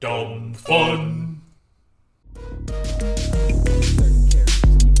Dumb fun.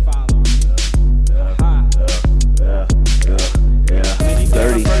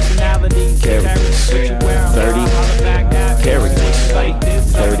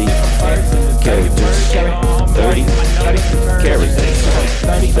 30 characters.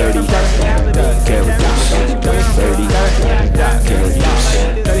 30 characters. 30 characters.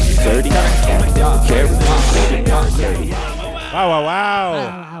 30 characters. 30 characters. Wow.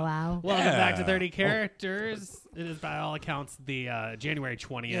 Wow. Welcome back to 30 Characters. It is, by all accounts, the January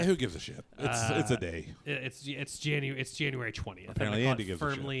 20th. Yeah, who gives a shit? It's a day. It's January 20th. Apparently Andy gives a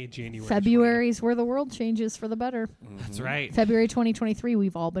firmly January. February's where the world changes for the better. 20th. That's right. February 2023,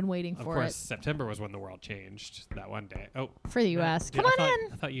 we've all been waiting Of for course, it. September was when the world changed. That one day. Oh, For the U.S. yeah, Come I on thought-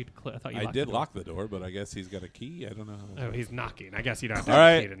 in. I thought you. I did lock the door, but I guess he's got a key. I don't know. Oh, he's knocking. I guess you don't have to All have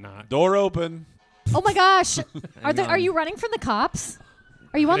a right, key to knock. door open. Oh my gosh. Are you running from the cops?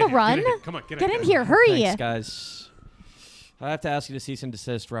 Are you on Get the in run? here, Come on, Get in here. Hurry. Thanks, guys. I have to ask you to cease and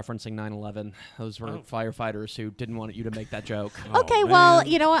desist referencing 9/11. Those were firefighters who didn't want you to make that joke. Okay, Oh, well, man.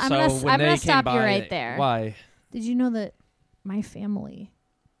 you know what? I'm when gonna they stop came you by, right there. Why? Did you know that my family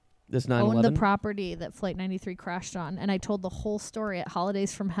This owned the 9/11? property that Flight 93 crashed on? And I told the whole story at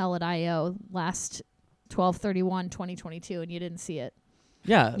Holidays from Hell at I.O. last 12/31/2022, and you didn't see it.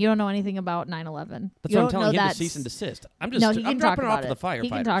 Yeah. You don't know anything about 9/11. That's you what I'm don't telling know you to that's- cease and desist. I'm just No, he I'm can talk dropping it about off it. to the firefighters. He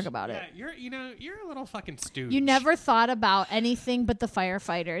can talk about Yeah, it. you're a little fucking stooge. You never thought about anything but the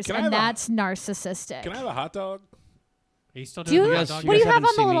firefighters, Can I have and a- that's narcissistic. Can I have a hot dog? Are you still Do doing you, the guys- hot dog? what do you guys have haven't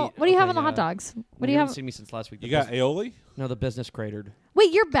on the seen little? me- What do you have okay, on the hot yeah. dogs? What You do you haven't have? seen me since last week. You got aioli? No, the business cratered.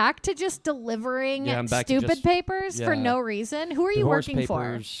 Wait, you're back to just delivering Yeah, I'm back to stupid just- papers for yeah. no reason? Who are you Divorce working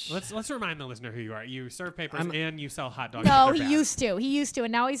papers. Let's remind the listener who you are. You serve papers I'm- and you sell hot dogs. for? at No, their he back. used to. He used to,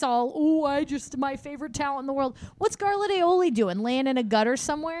 and now he's all, my favorite talent in the world. What's Scarlett Aioli doing? Laying in a gutter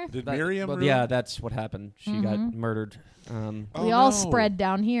somewhere? Did That- Miriam? well, ruin yeah, it? that's what happened. She got murdered. Oh, We all no. spread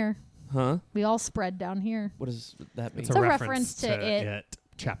down here. Huh? We all spread down here. What does that mean? It's It's a reference to it.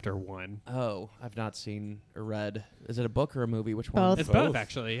 Chapter 1. Oh, I've not seen or read. Is it a book or a movie? Which one? Both. It's Both. both,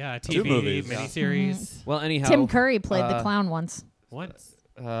 actually. Yeah, Two TV, movies. miniseries. Well, anyhow, Tim Curry played the uh, clown once. What?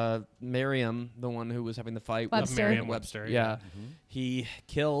 Miriam, the one who was having the fight Webster. with Merriam-Webster, Yeah, he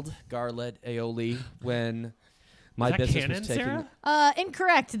killed Scarlett Aioli when my that business canon, was taking. Sarah?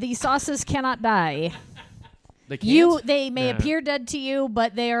 Incorrect. The sauces cannot die. They can't? They may Yeah. appear dead to you,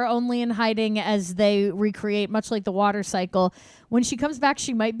 but they are only in hiding as they recreate, much like the water cycle. When she comes back,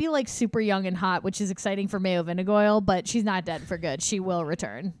 she might be like super young and hot, which is exciting for Mayo Vinigoyle, but she's not dead for good. She will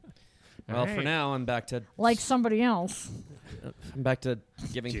return, Well, for Alright. now, I'm back to like somebody else.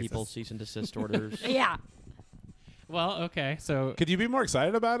 giving people cease and desist orders. Yeah. Well, okay. So Could you be more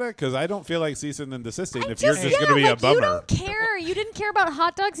excited about it? Because I don't feel like ceasing and desisting if Just- you're just yeah, going to be like a bummer. You don't care. You didn't care about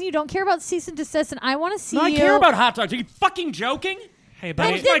hot dogs, and you don't care about cease and desist, and I want to see No, I you. care about hot dogs. Are you fucking joking? hey, That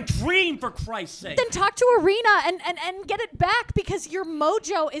buddy. was my dream, for Christ's sake. Then talk to Arena and get it back because your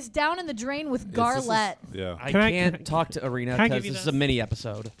mojo is down in the drain with Garlette. Yeah. I Can I- can't can I- talk to Arena can I give because you this is this? a mini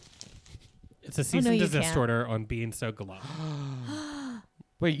episode. It's a cease no, and you desist can't. order on being so glum.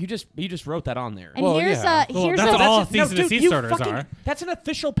 Wait, you just wrote that on there. And Well, here's yeah. a Well, here's that's a all no, cease and dude, desist you orders fucking- are. That's an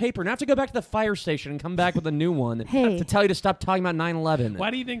official paper. Now I have to go back to the fire station and come back with a new one Hey. to tell you to stop talking about 9/11.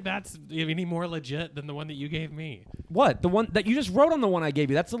 Why do you think that's any more legit than the one that you gave me? What? The one that you just wrote on the one I gave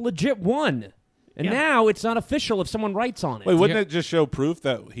you? That's a legit one. And Yeah. now it's not official if someone writes on it. Wait, wouldn't it just show proof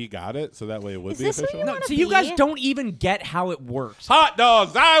that he got it so that way it would Is be this who official? you no, wanna so you guys be? don't even get how it works. Hot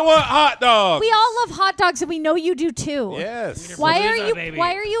dogs! I want hot dogs! We all love hot dogs, and we know you do too. Yes. Why are Palooza, you baby.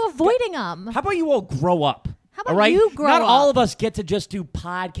 Why are you avoiding them? How about you all grow up? How about all right? you grow Not up? all of us get to just do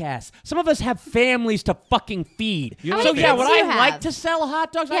podcasts. Some of us have families to fucking feed. You How So many yeah, kids would do I you have? like to sell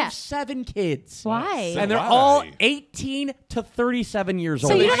hot dogs? I Yeah. have 7 kids. Why? And they're Why? all 18 to 37 years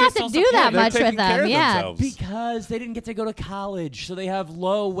So old. you don't should have to still do support that They're much taking with care them. of Yeah. themselves. Because they didn't get to go to college, so they have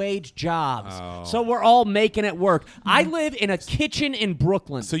low-wage jobs. Oh. So we're all making it work. I live in a kitchen in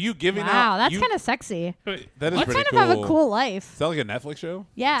Brooklyn. So you giving Wow, out... that's you- kind of sexy. That is You pretty kind of cool. have a cool life. Is that like a Netflix show?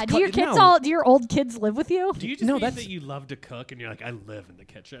 Yeah. Do called- your kids no. Do your old kids live with you? Do you just No, mean that's- that you love to cook and you're like, I live in the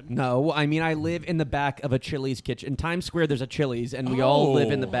kitchen? No, I mean I live in the back of a Chili's kitchen. In Times Square, there's a Chili's, and we all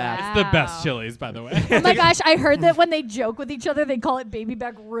live in the back. Wow. It's the best Chili's, by the way. Oh my gosh, I heard that when they joke with each other, they call it baby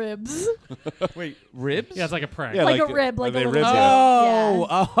back ribs. Wait, ribs? Yeah, it's like a prank. Yeah, Like like a rib, like a they little rib rib. you.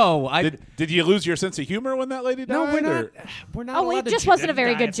 Oh, I. Did you lose your sense of humor when that lady died? no, we're not. or- We're not. Oh, allowed it to just jo- wasn't a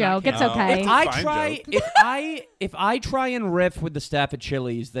very die, good it's not joke. It's canon. okay. If I Fine try, joke. if I try and riff with the staff at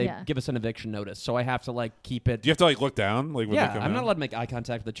Chili's, they Yeah. give us an eviction notice. So I have to like keep it. Do you have to like look down like when Yeah, they come I'm not out? allowed to make eye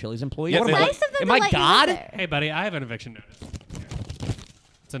contact with the Chili's employee. Yeah, What they am I? let- Nice of them Am to I let you God? live there. Hey, buddy, I have an eviction notice.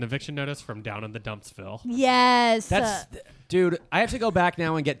 It's an eviction notice from down in the Dumpsville. Yes. Dude, I have to go back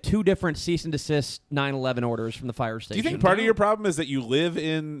now and get 2 different cease and desist 9/11 orders from the fire Do station. you think part of your problem is that you live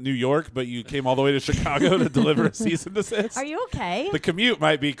in New York, but you came all the way to Chicago to deliver a cease and desist? Are you okay? The commute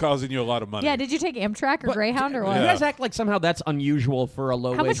might be causing you a lot of money. Yeah, did you take Amtrak or Greyhound or what? You Yeah. guys act like somehow that's unusual for a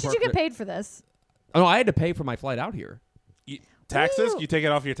low How wage much did you get paid for this? Oh, no, I had to pay for my flight out here. Taxes? Ooh. You take it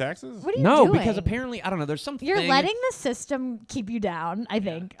off your taxes? What are you No, doing? because apparently, I don't know, there's something. You're letting the system keep you down, I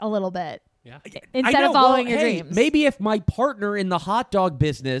think, a little bit. Yeah. Instead I know, of following well, your hey, dreams. Maybe if my partner in the hot dog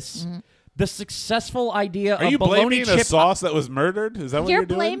business, the successful idea Are of you bologna blaming chip a sauce that was murdered? Is that what You're you're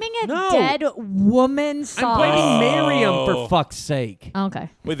doing? blaming a No. dead woman's I'm sauce. blaming Miriam Oh. for fuck's sake. Okay.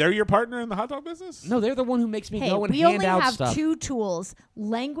 Wait, they're your partner in the hot dog business? No, they're the one who makes me Hey, go and we hand only out have stuff. 2 tools,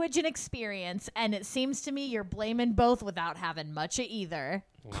 language and experience, and it seems to me you're blaming both without having much of either.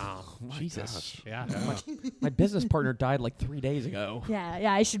 Wow. Jesus. Yeah. My business partner died like 3 days ago.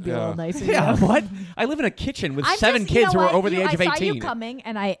 Yeah, I should be a Yeah. little nicer. Yeah, you know? what? I live in a kitchen with I'm 7 just, you kids know who are what? over the You- age of I saw 18. you coming,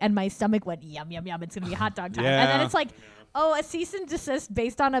 and my stomach went yum yum yum. It's gonna be hot dog time, Yeah. and then it's like, oh, a cease and desist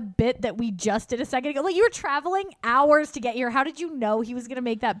based on a bit that we just did a second ago. Like you were traveling hours to get here. How did you know he was gonna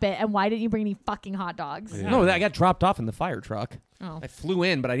make that bit? And why didn't you bring any fucking hot dogs? Yeah. No, I got dropped off in the fire truck. Oh. I flew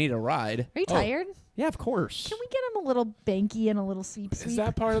in, but I need a ride. Are you tired? Yeah, of course. Can we get him a little banky and a little sweep? Is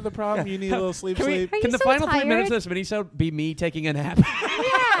that part of the problem? You need a little sleep. Can, we, Are you can the so final 3 minutes tired? of this minisode be me taking a nap?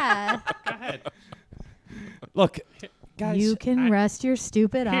 Yeah. Go ahead. Look, guys. You can rest your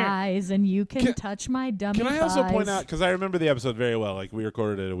stupid Here. eyes, and you can touch my dummy Can I also point thighs. out, because I remember the episode very well, like we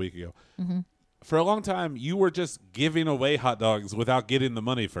recorded it a week ago. For a long time, you were just giving away hot dogs without getting the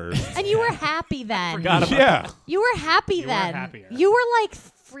money first. And you were happy then. Forgot about Yeah. You were happy You were then. happier. You were like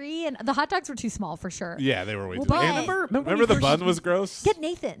free, and the hot dogs were too small for sure. Yeah, they were way Well, too but- big. Remember when Remember you the first- bun was gross? Get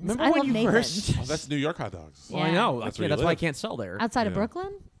Nathan's. Remember I when love you Nathan's. first- Oh, that's New York hot dogs. Well, I Yeah. know. That's Yeah, where you that's why I live. can't sell there. Outside of Yeah.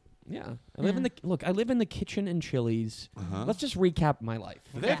 Brooklyn? Yeah, I live in the look. I live in the kitchen in Chili's. Let's just recap my life.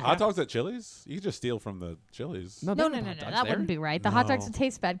 Do they have Yeah. hot dogs at Chili's? You can just steal from the Chili's. they No. don't have hot dogs That there. wouldn't be right. The hot dogs No. would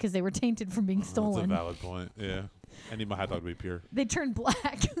taste bad because they were tainted from being That's a stolen. valid point. Yeah. I need my hot dog to be pure. They turn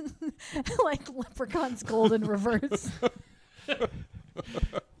black, like leprechauns gold in reverse.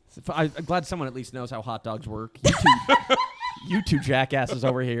 I'm glad someone at least knows how hot dogs work. You two jackasses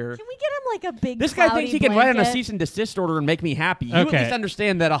over here. Can we get him like a big? This guy cloudy thinks he can write on a blanket? cease and desist order and make me happy. You at Okay. least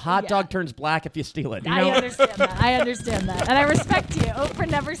understand that a hot Yeah. dog turns black if you steal it. I understand that. I understand that, and I respect you for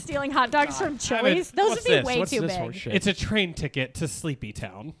never stealing hot dogs from Chili's. Those What's would be this? way What's too this big. horse shit? It's a train ticket to Sleepy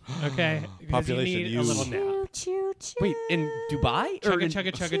Town. Okay. Because Population you need use. a little nap. Choo choo choo. Wait, in Dubai? Or Chugga in-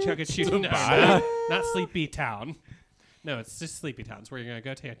 chugga chugga chugga choo. No, Dubai? not Sleepy Town. No, it's just Sleepy Town. It's where you're gonna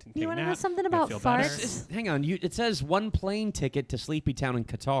go take You a wanna nap. know something you'll about feel better. farts? Hang on, it says 1 plane ticket to Sleepy Town in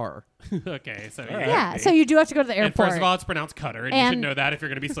Qatar. Okay, so Yeah, so you do have to go to the And airport. first of all, it's pronounced Qatar, and you should And- know that if you're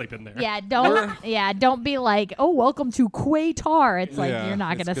gonna be sleeping there. yeah, don't be like, oh, welcome to Qatar. It's like Yeah, you're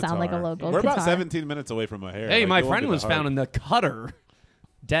not it's gonna sound like a Qatar. local. We're about Qatar. 17 minutes away from O'Hare. Hey, Like, my it won't friend be was that found hard. in the Qatar,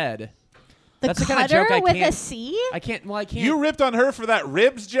 dead. The That's the cutter kind of joke I with a can't- C. I can't. Well, I can't. You ripped on her for that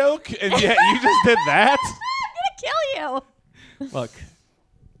ribs joke, and yet you just did that? I'm gonna kill you. Look,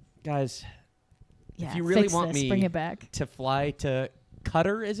 guys, Yeah, you really fix want this. me bring it back. to fly to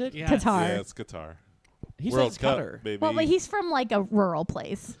Qatar, is it? Yes. Qatar. Yeah, it's Qatar. He World says Cup, Qatar. baby. Well, but he's from like a rural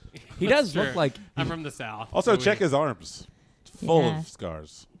place. He That's does look true. like. I'm from the south. Also, so check we- his arms. Full Yeah. of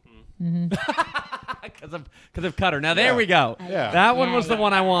scars. Because of Qatar. Now, there Yeah. we go. Yeah. That one Yeah, was the yeah.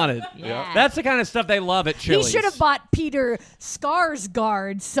 one I wanted. Yeah. That's the kind of stuff they love at He Chili's. should have bought Peter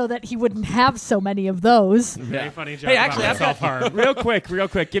Skarsgård so that he wouldn't have so many of those. Very Yeah. funny joke Hey, about actually, I've got self-harm. real quick.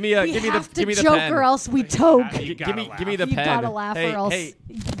 Give me We give me have the to give me the joke pen. or else we toke. You Give me gotta the You pen. gotta laugh hey, or else. Hey,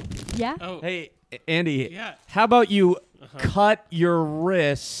 Yeah. Oh, hey, Andy. Yeah. How about you cut your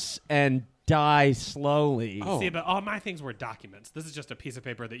wrists and die slowly? Oh. See, but all my things were documents. This is just a piece of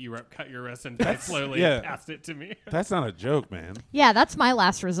paper that you wrote, cut your wrist, and typed slowly yeah. and passed it to me. That's not a joke, man. Yeah, that's my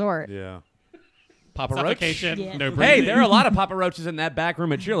last resort. Yeah. Papa Roach. Suffocation, Yeah. no breathing. Hey, there are a lot of Papa Roaches in that back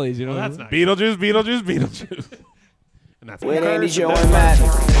room at Chili's. You know, Well, that's not. Beetlejuice, Beetlejuice, Beetlejuice. And that's With Andy, Joe, and Matt.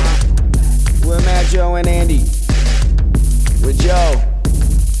 With Matt, Joe, and Andy. With Joe.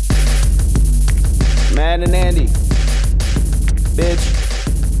 Matt and Andy. Bitch.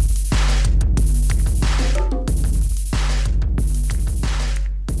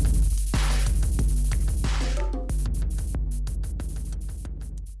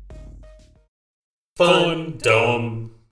 Fun Dumb